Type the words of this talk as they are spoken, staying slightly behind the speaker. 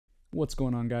What's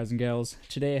going on, guys and gals?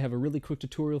 Today I have a really quick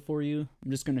tutorial for you. I'm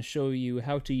just going to show you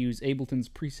how to use Ableton's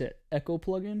preset Echo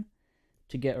plugin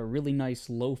to get a really nice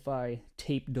lo-fi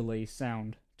tape delay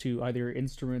sound to either your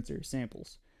instruments or your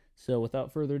samples. So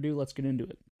without further ado, let's get into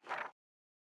it.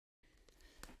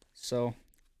 So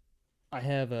I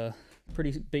have a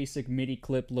pretty basic MIDI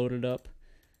clip loaded up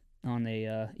on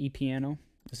a E-piano.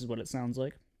 This is what it sounds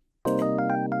like.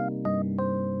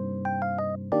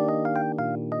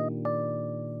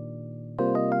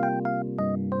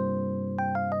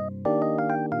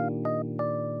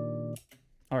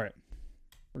 Alright,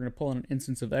 we're going to pull in an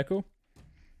instance of Echo.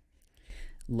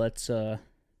 Let's,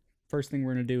 first thing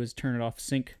we're going to do is turn it off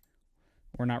sync.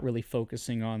 We're not really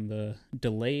focusing on the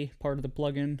delay part of the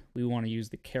plugin. We want to use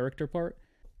the character part.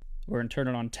 We're going to turn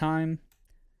it on time,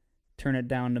 turn it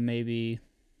down to maybe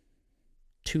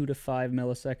 2 to 5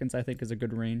 milliseconds, I think is a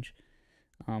good range.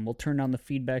 We'll turn down the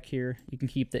feedback here. You can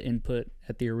keep the input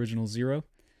at the original 0.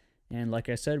 And like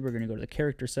I said, we're going to go to the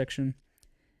character section.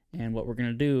 And what we're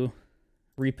going to do,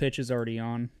 repitch is already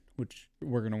on, which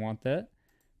we're going to want that.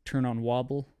 Turn on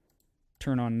wobble,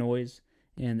 turn on noise,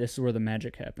 and this is where the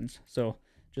magic happens. So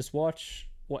just watch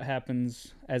what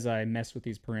happens as I mess with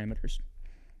these parameters.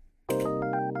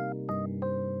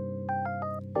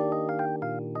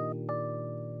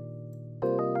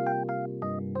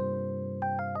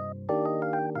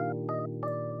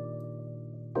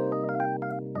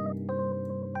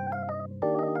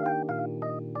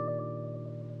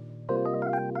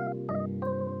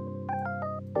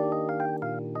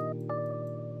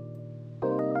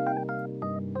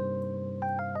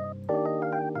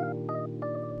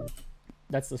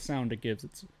 That's the sound it gives.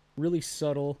 It's really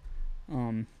subtle,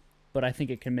 but I think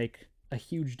it can make a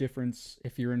huge difference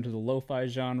if you're into the lo-fi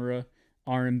genre,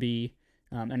 R&B,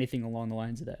 anything along the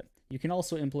lines of that. You can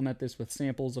also implement this with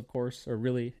samples, of course, or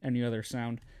really any other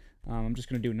sound. I'm just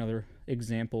going to do another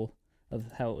example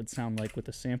of how it would sound like with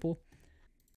a sample.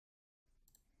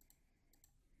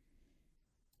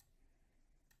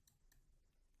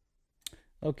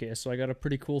 Okay, so I got a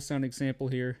pretty cool sounding sample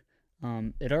here.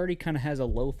 It already kind of has a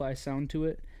lo-fi sound to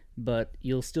it, but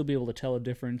you'll still be able to tell a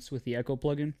difference with the Echo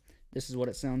plugin. This is what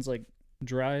it sounds like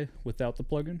dry without the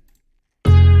plugin.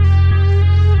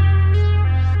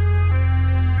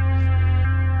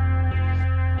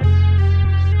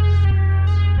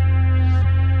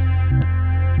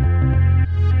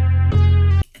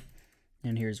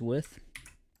 And here's with.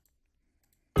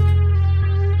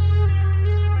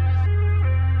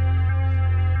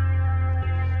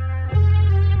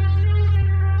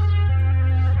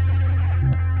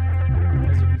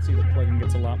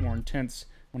 Gets a lot more intense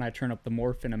when I turn up the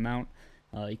morph and amount.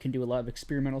 You can do a lot of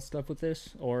experimental stuff with this,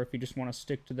 or if you just want to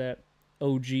stick to that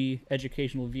OG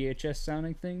educational VHS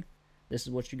sounding thing, this is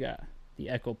what you got, the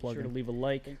Echo plugin. Sure to leave a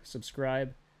like,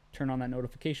 subscribe, turn on that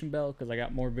notification bell because I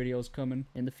got more videos coming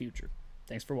in the future.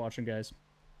 Thanks for watching, guys.